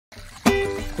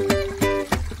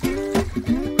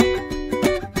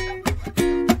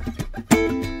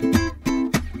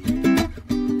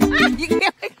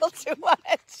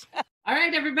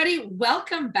everybody.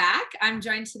 Welcome back. I'm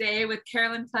joined today with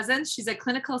Karlyn Pleasants. She's a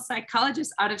clinical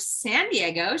psychologist out of San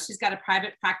Diego. She's got a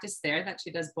private practice there that she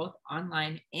does both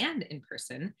online and in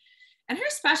person. And her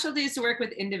specialty is to work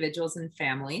with individuals and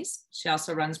families. She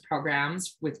also runs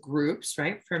programs with groups,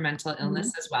 right, for mental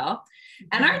illness as well.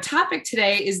 And our topic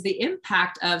today is the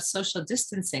impact of social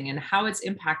distancing and how it's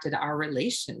impacted our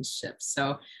relationships.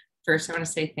 So first, I want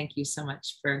to say thank you so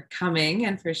much for coming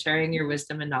and for sharing your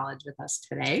wisdom and knowledge with us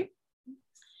today.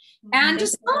 And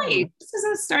just this is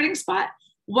a starting spot.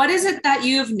 What is it that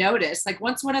you've noticed? Like,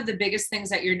 what's one of the biggest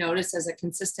things that you're noticed as a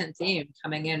consistent theme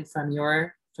coming in from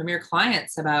your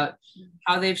clients about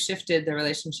how they've shifted their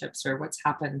relationships or what's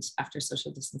happened after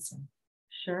social distancing?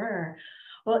 Sure.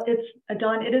 Well,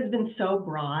 Dawn, it has been so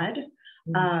broad.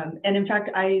 And in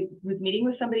fact, I was meeting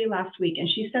with somebody last week and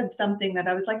she said something that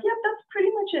I was like, yeah, that's pretty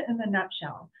much it in the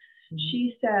nutshell.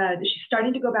 She said she's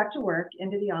starting to go back to work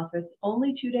into the office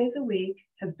only 2 days a week,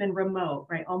 has been remote,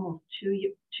 right? Almost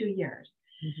two years.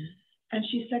 And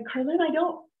she said, Karlyn, I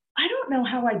don't know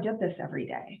how I did this every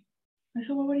day. I said,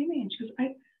 well, what do you mean? She goes,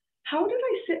 how did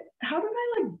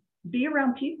I like be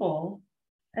around people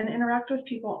and interact with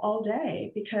people all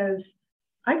day? Because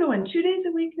I go in 2 days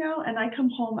a week now and I come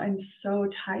home, I'm so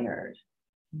tired.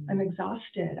 I'm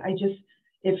exhausted.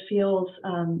 It feels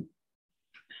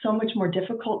so much more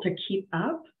difficult to keep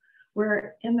up,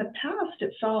 where in the past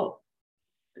it felt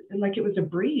like it was a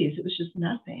breeze. It was just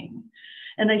nothing.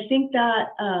 And I think that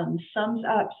sums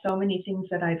up so many things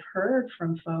that I've heard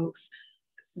from folks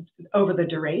over the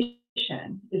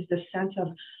duration, is the sense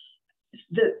of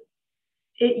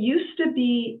it used to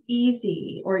be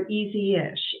easy or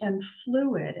easy-ish and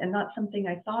fluid and not something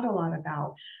I thought a lot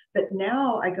about. But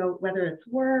now I go, whether it's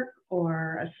work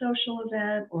or a social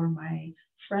event or my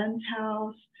friend's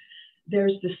house,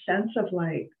 there's this sense of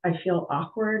like, I feel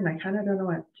awkward and I kind of don't know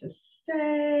what to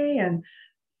say and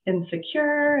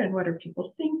insecure and what are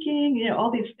people thinking, you know,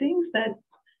 all these things that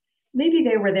maybe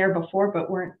they were there before, but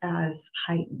weren't as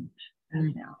heightened as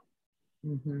now.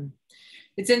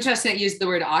 It's interesting that you use the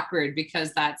word awkward,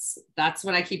 because that's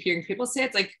what I keep hearing people say.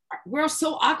 It's like, we're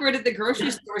so awkward at the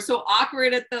grocery store. We're so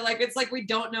awkward at it's like, we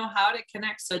don't know how to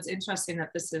connect. So it's interesting that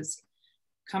this is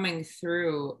coming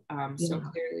through so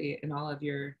clearly in all of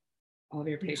your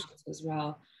patients as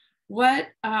well. What,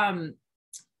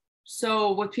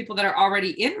 so with people that are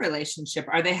already in relationship,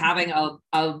 are they having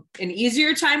an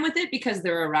easier time with it because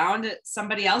they're around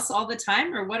somebody else all the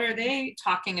time? Or what are they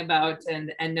talking about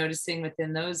and noticing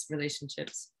within those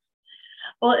relationships?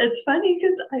 Well, it's funny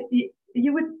because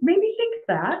you would maybe think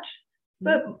that,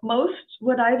 but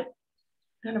what I've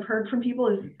kind of heard from people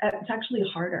is it's actually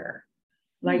harder.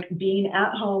 Like being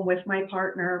at home with my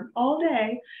partner all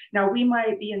day. Now we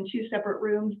might be in two separate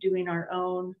rooms doing our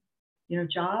own,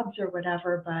 jobs or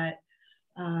whatever, but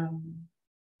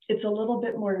it's a little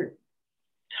bit more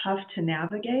tough to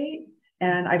navigate.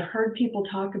 And I've heard people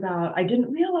talk about, I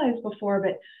didn't realize before,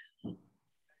 but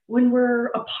when we're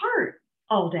apart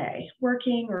all day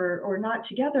working or not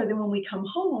together, then when we come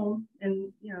home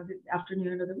and, the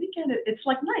afternoon or the weekend, it's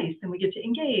like nice and we get to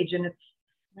engage and it's,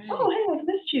 oh, hey, I've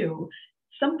missed you.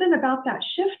 Something about that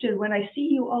shifted when I see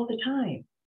you all the time.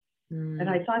 And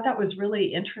I thought that was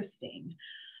really interesting.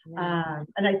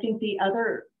 And I think the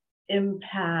other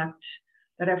impact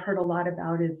that I've heard a lot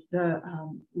about is the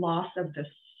loss of the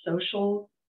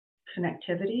social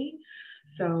connectivity.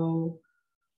 So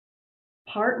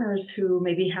partners who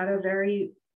maybe had a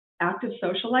very active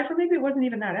social life, or maybe it wasn't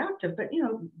even that active, but,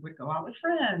 would go out with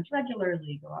friends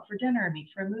regularly, go out for dinner, meet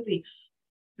for a movie.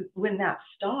 When that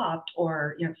stopped,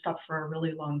 or stopped for a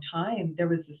really long time, there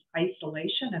was this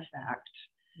isolation effect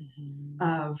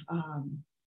of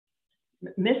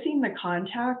missing the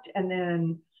contact. And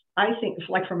then I think,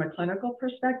 like from a clinical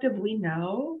perspective, we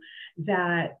know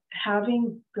that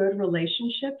having good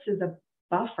relationships is a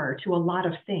buffer to a lot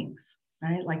of things,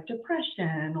 right? Like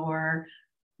depression or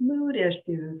mood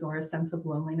issues or a sense of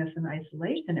loneliness and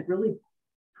isolation. It really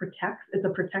is a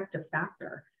protective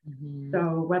factor.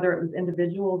 So whether it was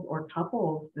individuals or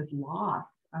couples, this loss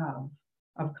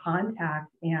of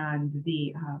contact and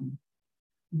the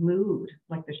mood,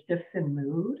 like the shifts in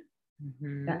mood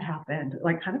that happened,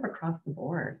 like kind of across the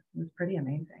board, it was pretty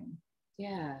amazing.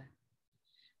 Yeah.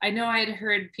 I know I had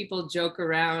heard people joke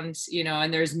around,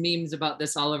 and there's memes about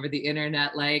this all over the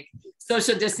internet, like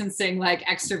social distancing, like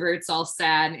extroverts all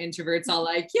sad and introverts all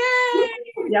like, yay!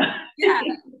 Yeah.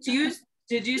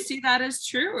 Did you see that as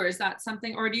true, or is that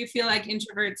something, or do you feel like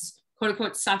introverts, quote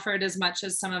unquote, suffered as much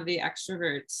as some of the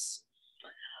extroverts?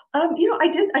 I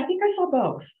think I saw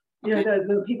both. You know,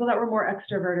 the people that were more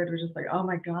extroverted were just like, oh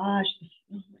my gosh,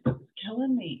 this is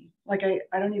killing me. Like,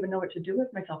 I don't even know what to do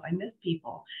with myself. I miss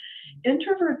people.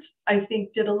 Introverts, I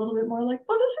think, did a little bit more like,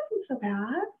 well, this isn't so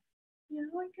bad. You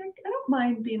know, like, I don't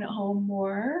mind being at home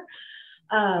more.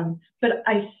 But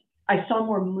I saw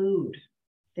more mood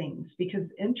things because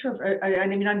I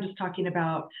mean, I'm just talking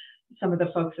about some of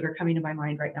the folks that are coming to my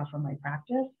mind right now from my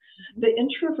practice. The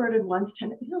introverted ones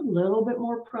tend to be a little bit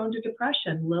more prone to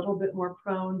depression, a little bit more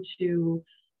prone to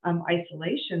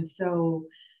isolation. So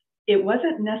it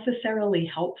wasn't necessarily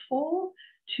helpful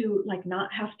to like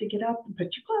not have to get up and put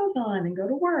your clothes on and go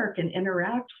to work and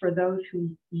interact for those who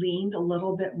leaned a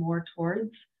little bit more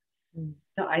towards the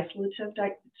isolative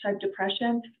type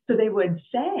depression. So they would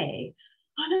say,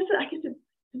 oh, I get to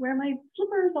wear my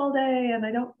slippers all day and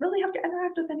I don't really have to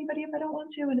interact with anybody if I don't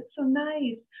want to, and it's so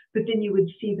nice. But then you would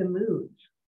see the moods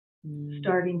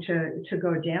starting to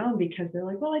go down because they're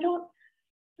like, well, I don't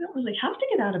really have to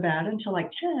get out of bed until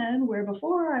like 10, where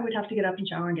before I would have to get up and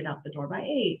shower and get out the door by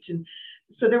 8. And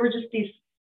so there were just these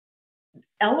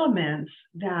elements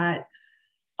that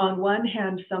on one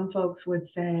hand, some folks would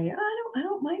say, I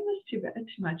don't mind this too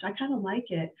much. I kind of like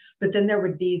it. But then there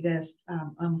would be this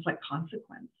almost like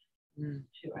consequence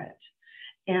to it.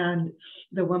 And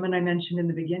the woman I mentioned in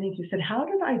the beginning who said, how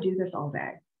did I do this all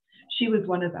day? She was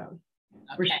one of those.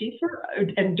 Where she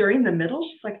and during the middle,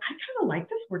 she's like, I kind of like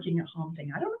this working at home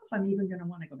thing. I don't know if I'm even going to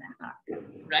want to go back.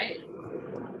 Right.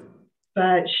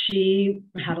 But she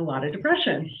had a lot of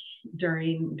depression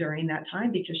during that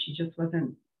time because she just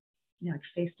wasn't, you know, like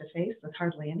face to face with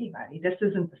hardly anybody. This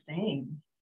isn't the same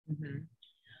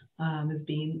as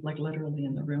being like literally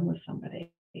in the room with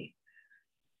somebody.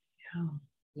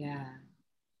 Yeah.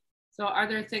 So are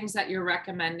there things that you're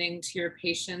recommending to your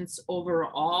patients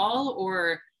overall,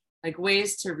 or like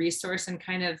ways to resource and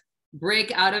kind of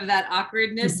break out of that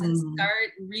awkwardness and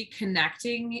start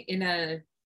reconnecting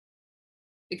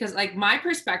because like my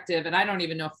perspective, and I don't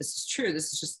even know if this is true,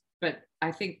 this is just, but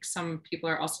I think some people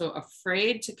are also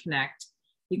afraid to connect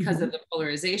because of the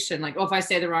polarization. Like, oh, if I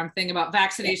say the wrong thing about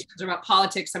vaccinations or about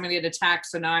politics, I'm going to get attacked.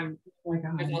 So now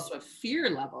there's also a fear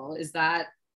level. Is that?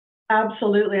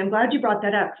 Absolutely. I'm glad you brought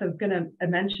that up. So I was going to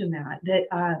mention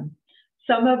that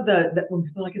some of when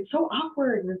people are like, it's so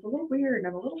awkward and it's a little weird and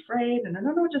I'm a little afraid and I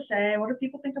don't know what to say. What do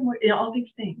people think I'm, you know, all these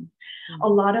things. A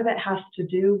lot of it has to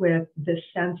do with this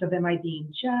sense of, am I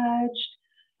being judged?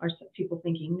 Are people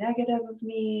thinking negative of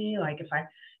me? Like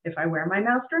if I wear my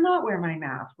mask or not wear my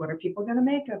mask, what are people going to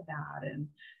make of that?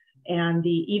 And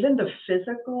even the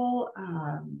physical,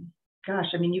 gosh,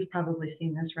 I mean, you've probably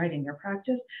seen this right in your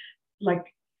practice, like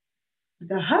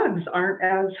the hugs aren't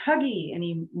as huggy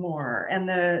anymore. And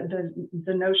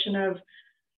the notion of,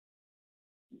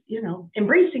 you know,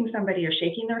 embracing somebody or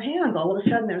shaking their hands, all of a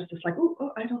sudden there's just like,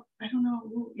 oh, I don't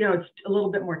know, you know, it's a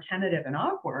little bit more tentative and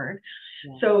awkward.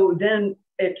 Yeah. So then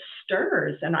it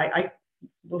stirs. And I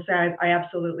will say I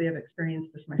absolutely have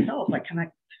experienced this myself. Like,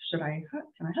 should I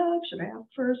hug? Should I ask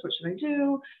first? What should I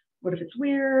do? What if it's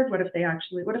weird? What if they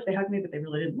hug me, but they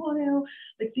really didn't want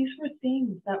to? Like, these were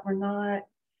things that were not,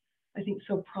 I think,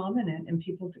 so prominent in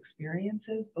people's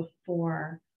experiences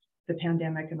before the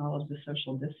pandemic and all of the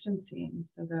social distancing.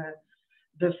 So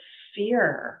the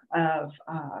fear of,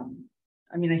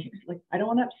 I mean, I don't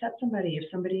want to upset somebody. If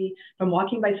I'm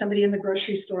walking by somebody in the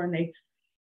grocery store and they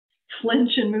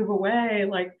flinch and move away,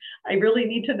 like, I really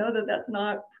need to know that that's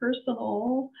not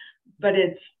personal, but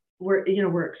we're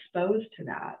exposed to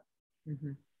that.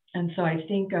 And so I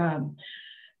think,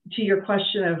 to your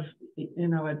question of, you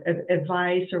know,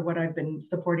 advice or what I've been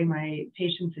supporting my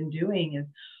patients in doing is,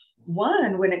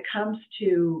 one, when it comes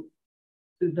to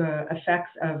the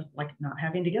effects of like not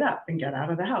having to get up and get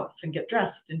out of the house and get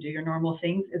dressed and do your normal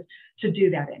things, is to do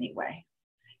that anyway.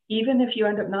 Even if you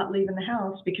end up not leaving the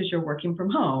house because you're working from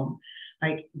home,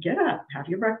 like, get up, have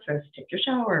your breakfast, take your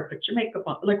shower, put your makeup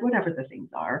on, like whatever the things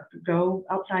are, go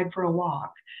outside for a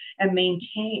walk and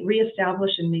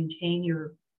reestablish and maintain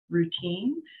your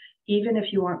routine, even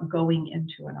if you aren't going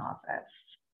into an office,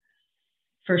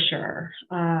 for sure.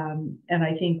 And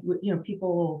I think, you know,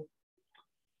 people,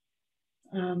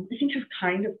 I think have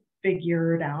kind of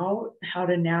figured out how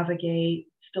to navigate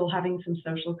still having some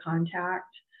social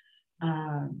contact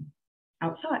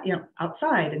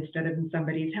outside instead of in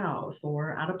somebody's house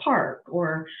or at a park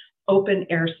or open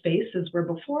air spaces, where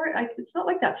before it's not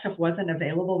like that stuff wasn't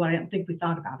available, but I don't think we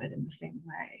thought about it in the same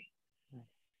way.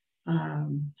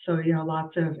 So, you know,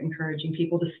 lots of encouraging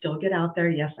people to still get out there.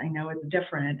 Yes, I know it's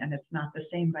different and it's not the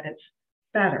same, but it's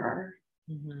better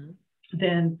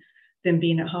than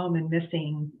being at home and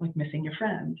missing your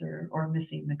friends or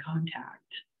missing the contact.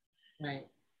 Right.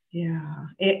 Yeah.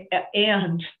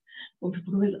 And when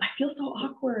people go, I feel so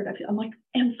awkward. I'm like,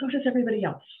 and so does everybody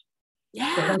else.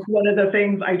 Yeah. So that's one of the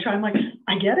things I try. I'm like,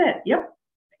 I get it. Yep.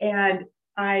 And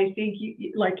I think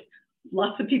like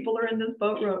lots of people are in this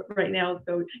boat right now.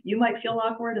 So you might feel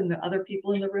awkward, and the other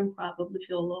people in the room probably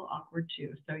feel a little awkward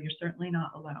too. So you're certainly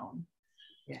not alone.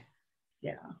 Yeah.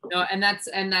 Yeah. No, and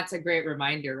that's a great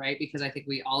reminder, right? Because I think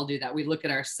we all do that. We look at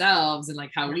ourselves and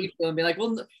like how we feel and be like,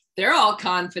 well, they're all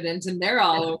confident and they're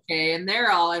all okay and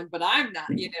they're all, but I'm not,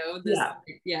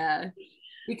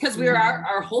 because we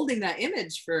are holding that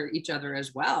image for each other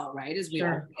as well, right? As we all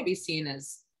want to be seen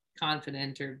as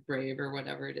confident or brave or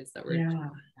whatever it is that we're doing.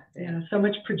 Yeah, so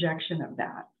much projection of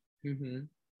that. Mm-hmm.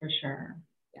 For sure.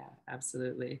 Yeah,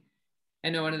 absolutely. I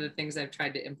know one of the things I've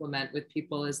tried to implement with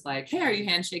people is like, hey, are you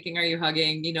handshaking? Are you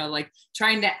hugging? Like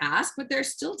trying to ask, but there's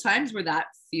still times where that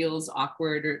feels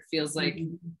awkward or it feels like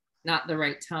not the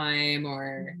right time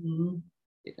or,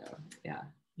 yeah.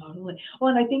 Totally.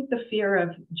 Well, and I think the fear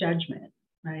of judgment,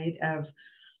 right? Of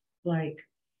like,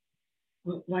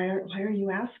 why are you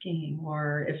asking?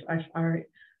 Or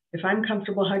if I'm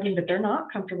comfortable hugging, but they're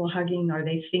not comfortable hugging, are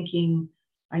they thinking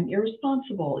I'm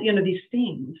irresponsible? These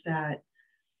things that,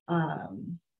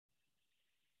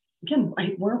 again,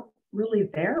 weren't really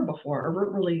there before, or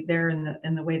weren't really there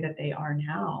in the way that they are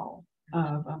now.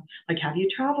 Like, have you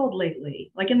traveled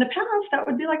lately? Like in the past, that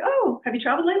would be like, oh, have you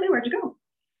traveled lately? Where'd you go?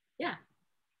 Yeah.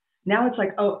 Now it's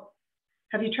like, oh,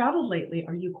 have you traveled lately?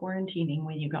 Are you quarantining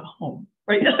when you got home?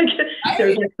 Right? Like,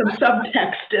 there's like some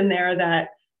subtext in there that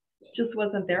just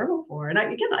wasn't there before. And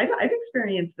I've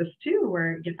experienced this too,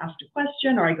 where you get asked a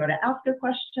question, or I go to ask a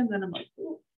question, and I'm like,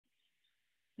 oh,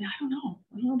 yeah, I don't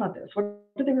know about this. What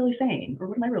are they really saying? Or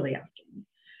what am I really asking?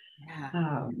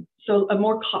 Yeah. So a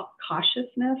more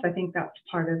cautiousness, I think that's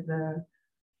part of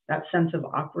that sense of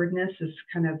awkwardness, is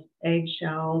kind of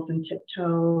eggshells and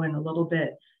tiptoe and a little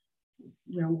bit,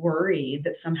 worried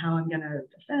that somehow I'm going to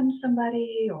offend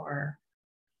somebody or,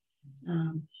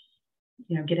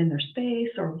 get in their space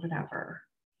or whatever.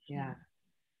 Yeah.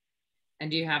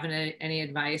 And do you have any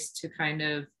advice to kind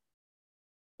of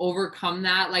overcome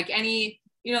that? Like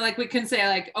like we can say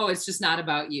like, oh, it's just not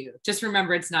about you. Just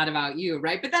remember it's not about you,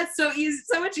 right? But that's so easy,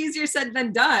 so much easier said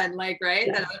than done, like, right?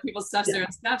 That other people stuff their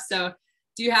own stuff. So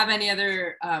do you have any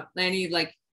other, any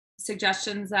like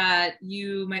suggestions that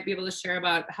you might be able to share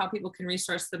about how people can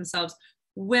resource themselves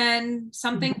when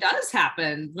something does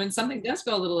happen, when something does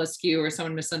go a little askew, or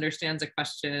someone misunderstands a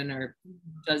question or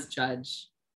does judge?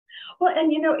 Well,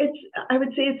 and I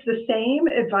would say it's the same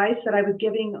advice that I was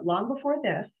giving long before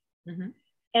this. Mm-hmm.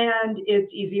 And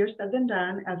it's easier said than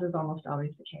done, as is almost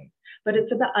always the case. But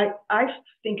it's about, I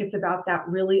think it's about that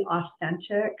really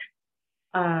authentic,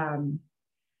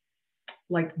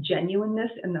 like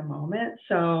genuineness in the moment.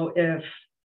 So if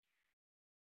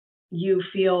you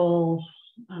feel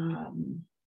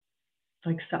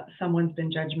like someone's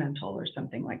been judgmental or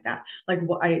something like that, like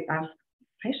I ask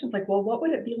patients, like, well, what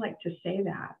would it be like to say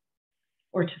that?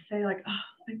 Or to say like,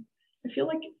 oh, I feel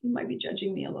like you might be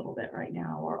judging me a little bit right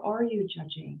now, or are you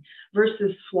judging?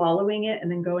 Versus swallowing it and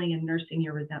then going and nursing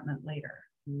your resentment later,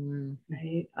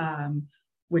 right?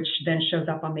 Which then shows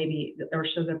up as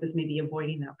maybe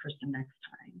avoiding that person next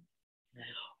time. Right.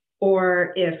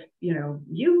 Or if,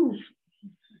 you've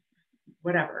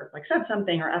whatever, like said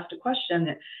something or asked a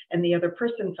question and the other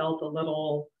person felt a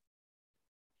little,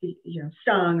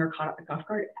 stung or caught off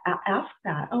guard, ask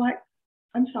that. Oh,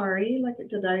 I'm sorry, like,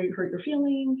 did I hurt your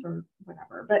feelings or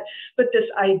whatever? But this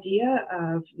idea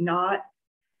of not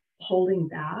holding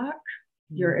back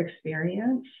your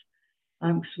experience,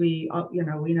 because we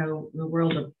know the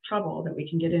world of trouble that we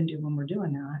can get into when we're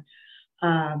doing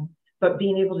that. But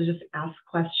being able to just ask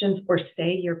questions or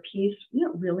say your piece,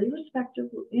 really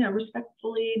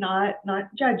respectfully, not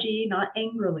judgy, not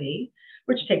angrily,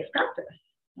 which takes practice,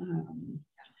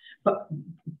 but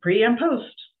pre and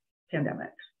post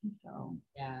pandemic. So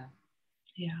yeah.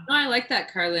 No, I like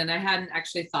that, Karlyn. I hadn't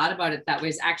actually thought about it that way.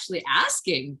 Is actually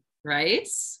asking, right?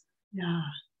 Yeah,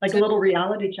 like a little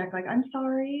reality check. Like, I'm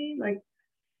sorry. Like,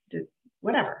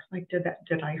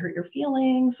 did I hurt your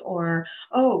feelings? Or,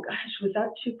 oh gosh, was that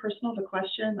too personal of a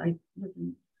question?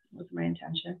 Wasn't my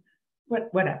intention.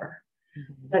 Whatever.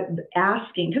 Mm-hmm. But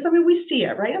asking, because we see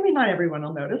it, right? Not everyone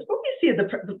will notice, but we see the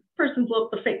person's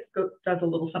the face does a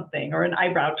little something, or an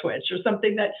eyebrow twitch, or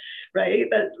something that, right?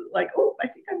 That's like, oh, I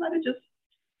think I might have just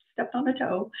stepped on a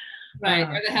toe. Right,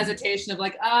 or the hesitation of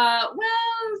like, well,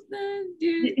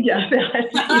 dude. Yeah.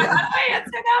 I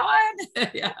answer that one.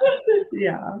 Yeah.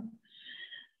 Yeah.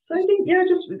 So I think,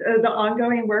 just the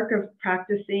ongoing work of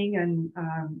practicing and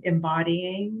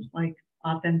embodying like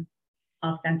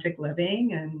authentic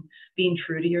living and being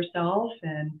true to yourself.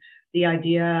 And the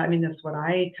idea, I mean, that's what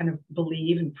I kind of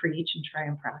believe and preach and try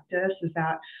and practice, is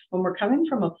that when we're coming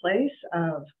from a place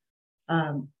of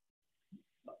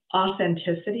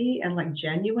authenticity and like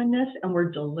genuineness, and we're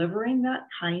delivering that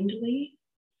kindly,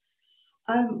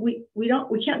 we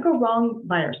can't go wrong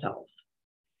by ourselves,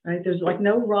 right? There's like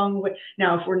no wrong way.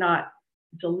 Now, if we're not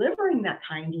delivering that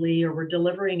kindly, or we're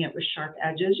delivering it with sharp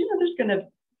edges, there's going to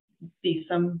be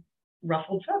some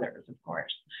ruffled feathers, of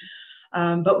course.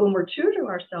 But when we're true to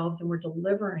ourselves and we're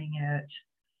delivering it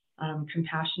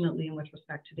compassionately and with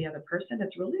respect to the other person,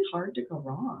 it's really hard to go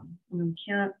wrong. I mean, we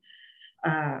can't,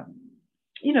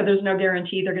 there's no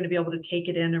guarantee they're going to be able to take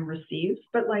it in and receive,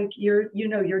 but like you're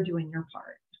doing your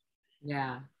part.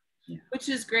 Yeah. Which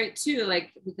is great too,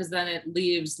 like, because then it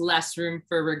leaves less room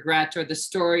for regret or the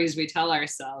stories we tell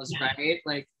ourselves, right?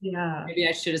 Like, maybe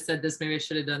I should have said this, maybe I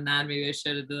should have done that, maybe I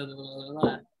should have done blah, blah,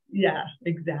 blah. Yeah,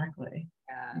 exactly.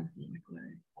 Yeah, exactly.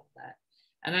 Love that.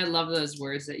 And I love those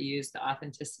words that you use: the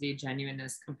authenticity,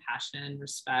 genuineness, compassion,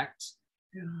 respect.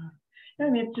 Yeah. I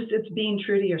mean, it's being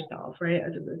true to yourself, right?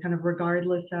 Kind of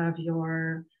regardless of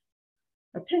your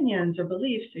opinions or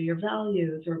beliefs or your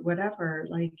values or whatever,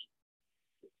 like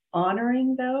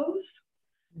honoring those,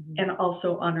 and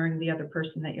also honoring the other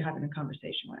person that you're having a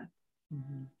conversation with.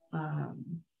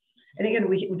 And again,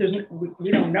 we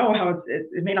don't know how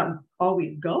it may not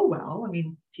always go well. I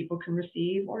mean, people can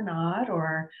receive or not,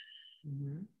 or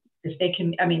if they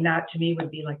can, I mean, that to me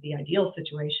would be like the ideal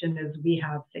situation, is we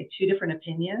have, say, two different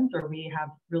opinions, or we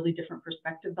have really different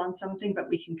perspectives on something, but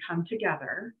we can come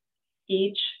together,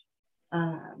 each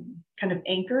kind of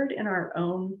anchored in our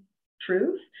own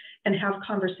truth, and have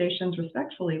conversations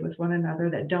respectfully with one another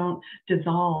that don't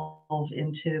dissolve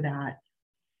into that,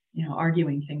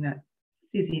 arguing thing that's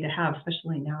easy to have,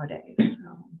 especially nowadays.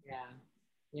 So.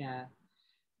 Yeah.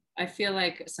 I feel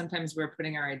like sometimes we're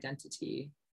putting our identity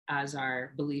as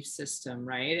our belief system,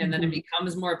 right? And then it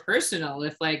becomes more personal.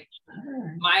 If like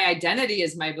my identity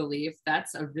is my belief,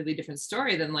 that's a really different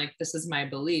story than like, this is my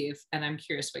belief, and I'm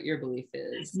curious what your belief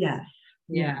is. Yes.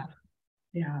 Yeah,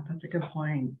 that's a good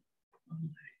point.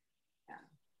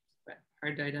 But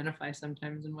hard to identify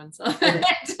sometimes in oneself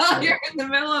until you're in the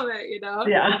middle of it,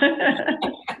 Yeah.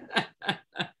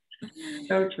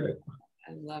 So true.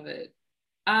 I love it.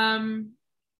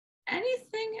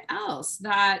 Anything else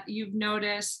that you've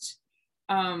noticed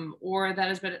or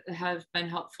that has been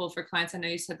helpful for clients? I know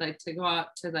you said like to go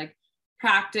out to like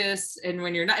practice, and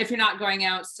if you're not going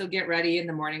out, still get ready in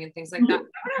the morning and things like that.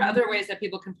 What are other ways that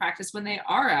people can practice when they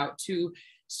are out to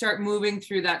start moving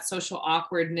through that social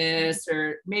awkwardness,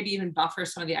 or maybe even buffer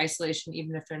some of the isolation,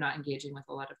 even if they're not engaging with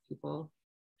a lot of people?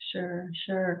 Sure.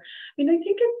 I mean, I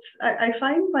think I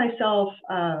find myself,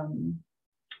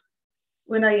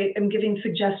 when I am giving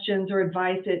suggestions or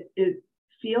advice, it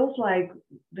feels like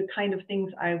the kind of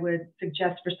things I would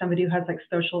suggest for somebody who has like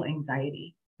social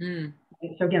anxiety.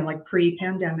 So again, like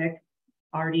pre-pandemic,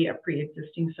 already a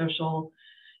pre-existing social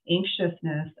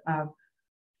anxiousness of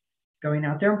going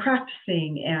out there and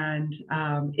practicing. And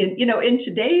in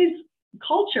today's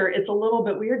culture, it's a little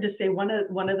bit weird to say one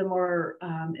of the more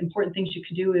important things you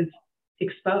can do is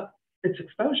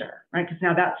exposure, right? Because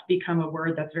now that's become a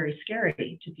word that's very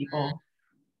scary to people.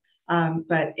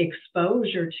 But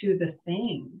exposure to the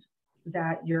things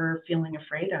that you're feeling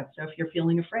afraid of. So if you're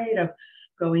feeling afraid of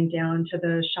going down to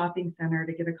the shopping center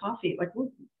to get a coffee, like,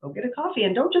 well, go get a coffee,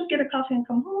 and don't just get a coffee and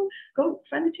come home. Go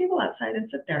find a table outside and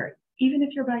sit there, even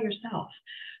if you're by yourself,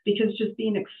 because just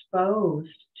being exposed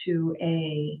to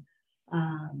a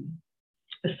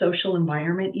social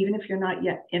environment, even if you're not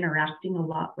yet interacting a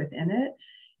lot within it,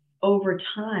 over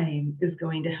time is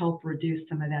going to help reduce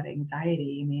some of that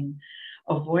anxiety. I mean,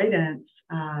 avoidance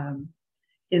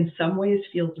in some ways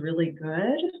feels really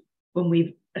good when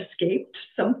we've escaped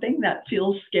something that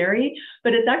feels scary,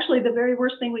 but it's actually the very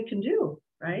worst thing we can do,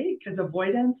 right? Because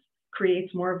avoidance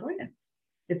creates more avoidance.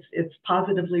 It's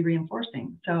positively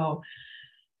reinforcing. So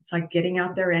it's like getting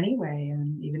out there anyway.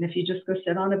 And even if you just go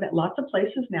sit on a bed, lots of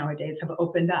places nowadays have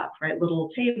opened up, right? Little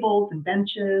tables and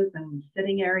benches and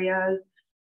sitting areas.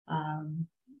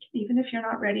 Even if you're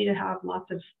not ready to have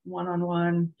lots of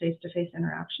one-on-one, face-to-face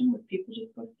interaction with people,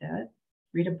 just go sit,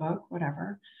 read a book,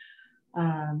 whatever,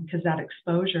 because that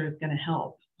exposure is going to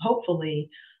help, hopefully,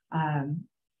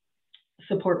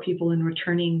 support people in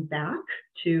returning back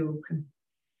to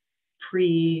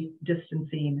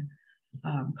pre-distancing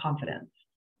confidence.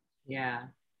 Yeah,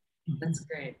 that's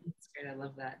great. That's great. I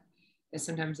love that. And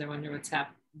sometimes I wonder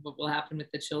what will happen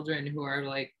with the children who are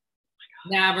like,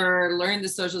 never learned the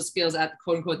social skills at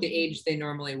quote unquote the age they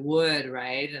normally would,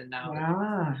 right? And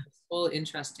now this whole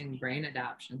interesting brain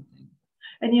adaptation thing.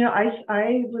 And, you know,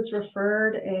 I was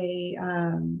referred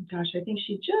gosh, I think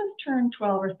she just turned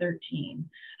 12 or 13.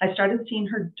 I started seeing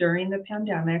her during the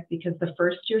pandemic because the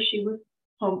first year she was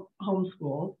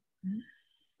homeschooled,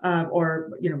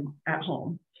 or, you know, at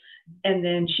home. And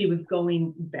then she was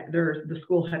going better. The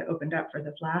school had opened up for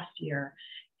this last year.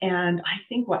 And I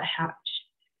think what happened,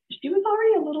 she was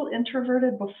already a little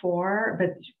introverted before,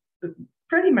 but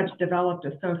pretty much developed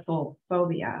a social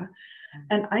phobia.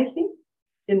 And I think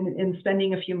in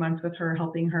spending a few months with her,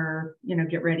 helping her, you know,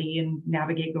 get ready and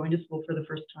navigate going to school for the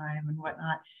first time and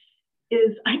whatnot,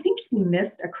 I think she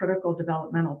missed a critical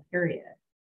developmental period.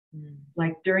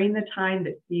 Like during the time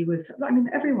that she was, I mean,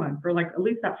 everyone for like at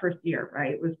least that first year,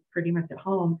 right, was pretty much at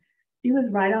home. She was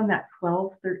right on that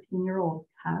 12, 13-year-old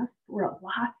cusp where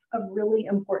lots of really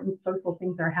important social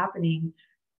things are happening,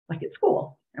 like at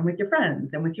school and with your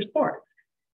friends and with your sports.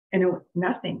 And it was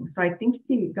nothing. So I think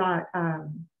she got,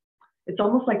 it's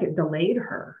almost like it delayed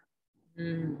her.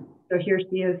 So here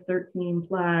she is, 13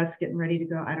 plus, getting ready to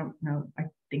go. I don't know. I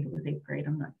think it was 8th grade.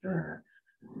 I'm not sure.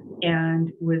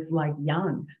 And was like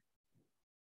young,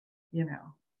 you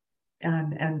know.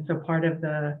 And so part of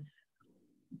the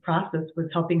process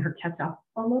was helping her catch up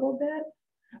a little bit.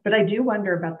 But I do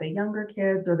wonder about the younger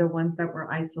kids or the ones that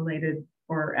were isolated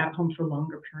or at home for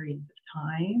longer periods of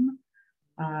time.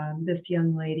 This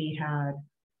young lady had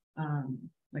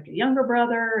like a younger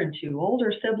brother and 2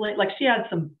 older siblings. Like she had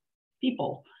some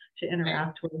people to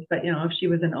interact with, but you know, if she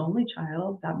was an only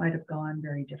child, that might have gone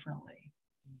very differently.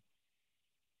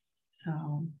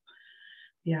 So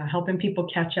yeah, helping people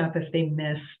catch up if they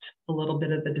missed a little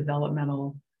bit of the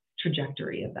developmental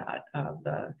trajectory of that, of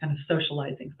the kind of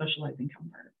socializing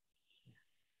comfort.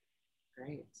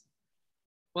 Great.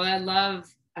 Well,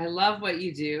 I love what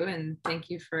you do, and thank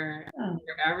you for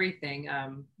everything.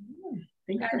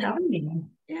 Thanks for having me.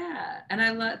 Yeah,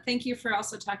 and thank you for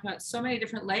also talking about so many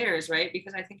different layers, right?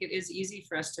 Because I think it is easy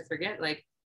for us to forget, like,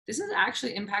 this is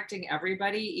actually impacting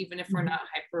everybody, even if we're not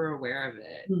hyper aware of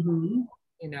it.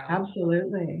 You know,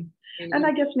 absolutely. And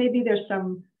I guess maybe there's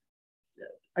some,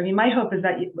 I mean, my hope is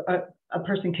that a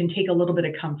person can take a little bit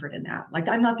of comfort in that. Like,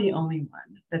 I'm not the only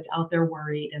one that's out there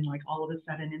worried and like all of a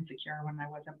sudden insecure when I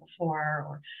wasn't before,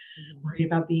 or worried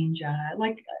about being judged.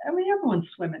 Like, I mean, everyone's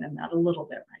swimming in that a little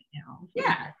bit right now. So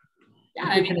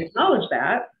I can acknowledge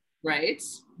that. Right.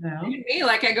 No. Me,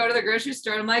 like, I go to the grocery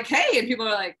store and I'm like, hey, and people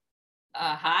are like,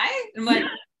 hi. I'm like,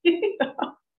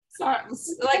 sorry.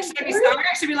 Like, should I be sorry?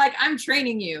 I should be like, I'm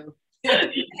training you. This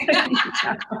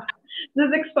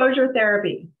is exposure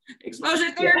therapy.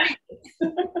 Exposure therapy.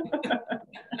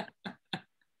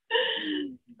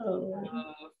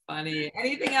 Oh, funny.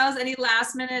 Anything else? Any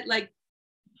last minute like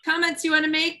comments you want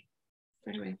to make?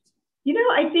 Anyway. You know,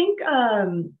 I think,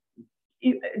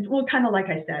 well, kind of like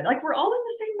I said, like we're all in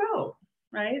the same boat,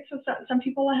 right? So some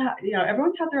people have, you know,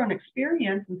 everyone's had their own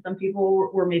experience, and some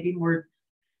people were maybe more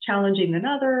challenging than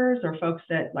others, or folks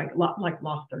that like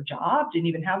lost their job, didn't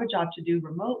even have a job to do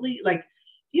remotely. Like,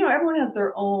 you know, everyone has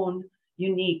their own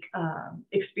unique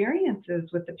experiences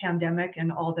with the pandemic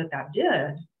and all that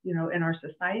did, you know, in our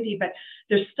society. But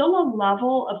there's still a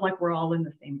level of like we're all in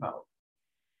the same boat,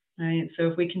 right? So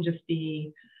if we can just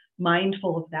be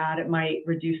mindful of that, it might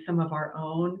reduce some of our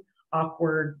own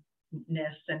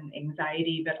awkwardness and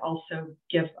anxiety, but also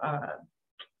give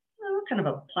kind of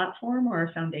a platform or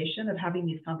a foundation of having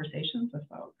these conversations with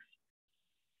folks.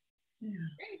 Yeah.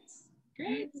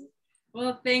 Great.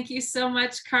 Well, thank you so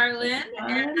much, Karlyn.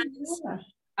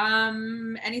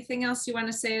 And, anything else you want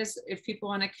to say is if people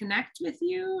want to connect with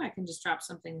you, I can just drop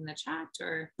something in the chat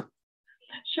or.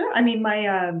 Sure. I mean,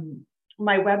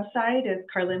 my website is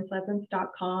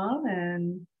karlynpleasants.com,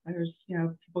 and there's, you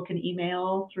know, people can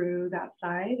email through that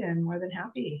site, and more than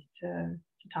happy to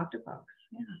talk to folks.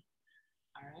 Yeah.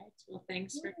 All right. Well,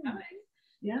 thanks for coming.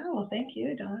 Yeah. Well, thank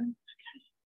you, Dawn.